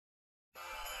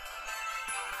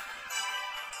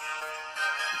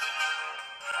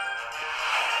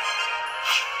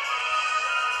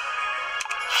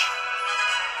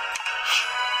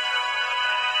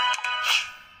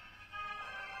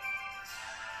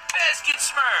Basket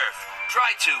Smurf,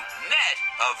 try to net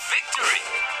a victory.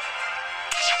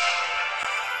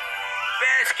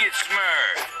 Basket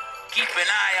Smurf, keep an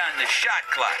eye on the shot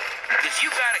clock, because you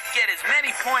gotta get as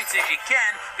many points as you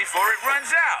can before it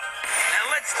runs out.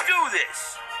 Now let's do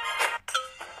this.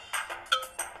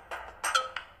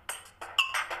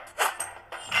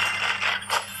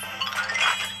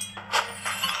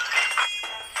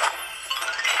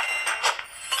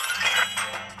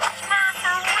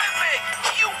 Smurferific!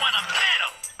 You won a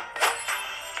medal!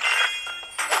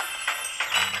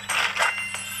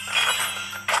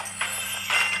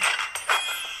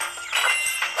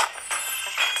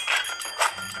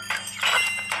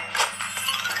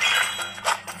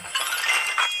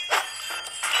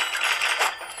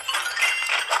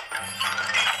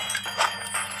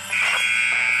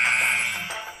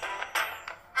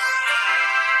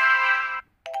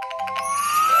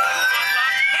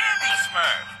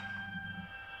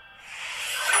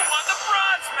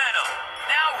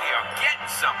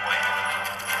 Somewhere.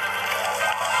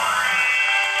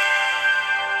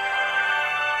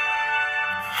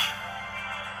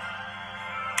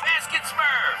 Basket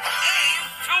Smurf, aim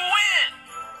to win.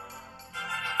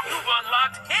 You've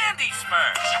unlocked Handy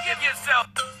Smurf. Give yourself...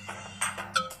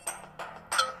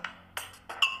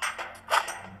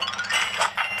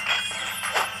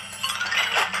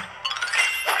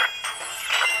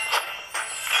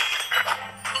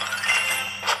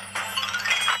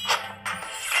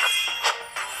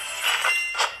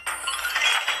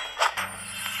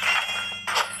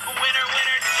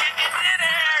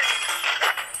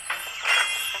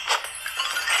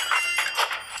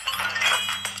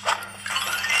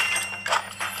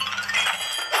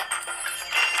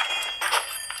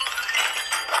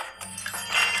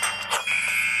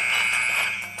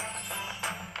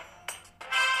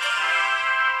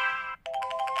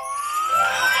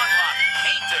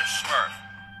 Smurf.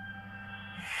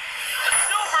 A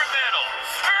silver medal.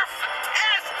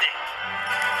 Smurf-tastic.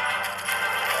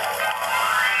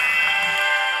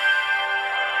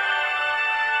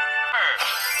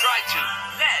 Try to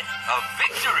net a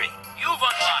victory. You've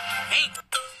unlocked paint.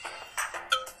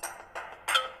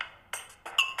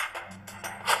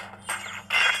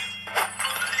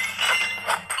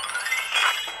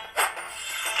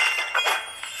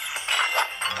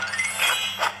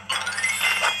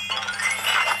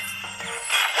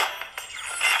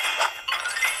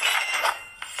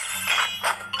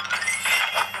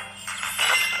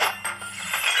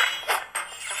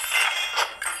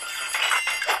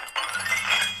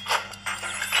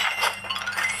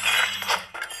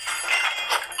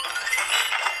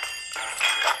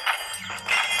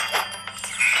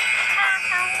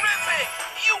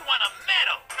 You won a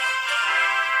medal!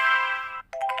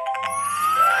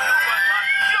 You've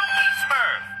unlocked Jokey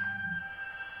Smurf!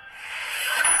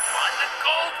 You won the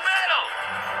gold medal!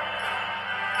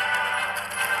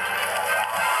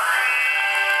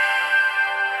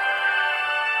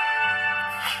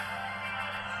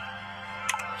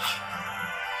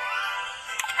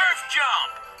 Smurf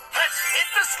Jump! Let's hit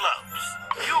the slopes!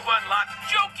 You've unlocked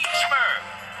Jokey Smurf!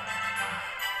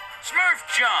 Smurf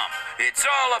Jump! It's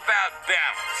all about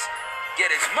balance.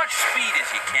 Get as much speed as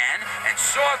you can and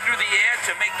soar through the air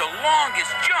to make the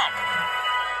longest jump.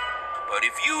 But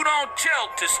if you don't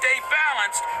tilt to stay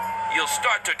balanced, you'll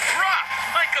start to drop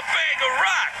like a bag of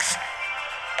rocks.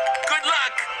 Good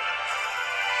luck.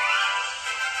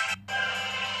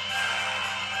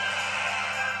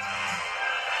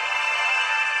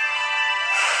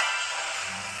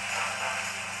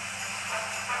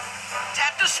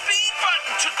 Tap the speed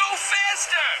button to go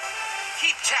faster.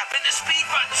 Keep tapping the speed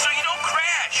button so you don't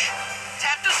crash.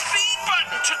 Tap the speed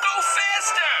button to go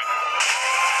faster.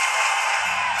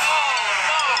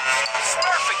 Almost.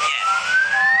 Smurf again.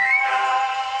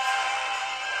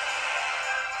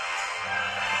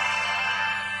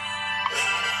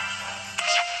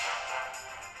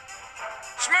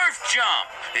 Smurf Jump.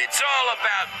 It's all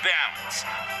about balance.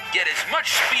 Get as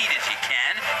much speed as you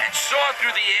can and soar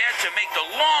through the air to make the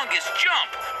longest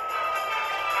jump.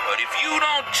 But if you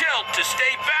don't tilt to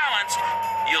stay balanced,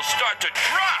 you'll start to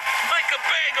drop like a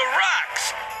bag of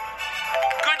rocks.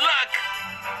 Good luck.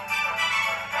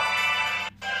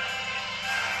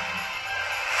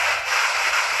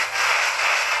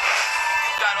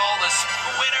 You got all this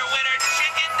winner, winner,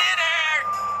 chicken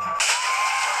dinner.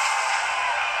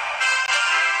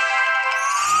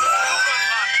 You've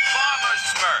unlocked Farmer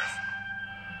Smurf.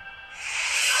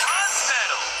 Bronze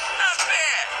medal. Not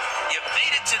bad. You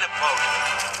made it to the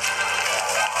podium.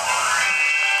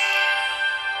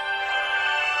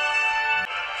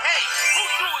 Hey, who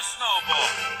threw a snowball?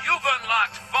 You've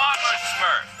unlocked Farmer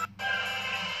Smurf.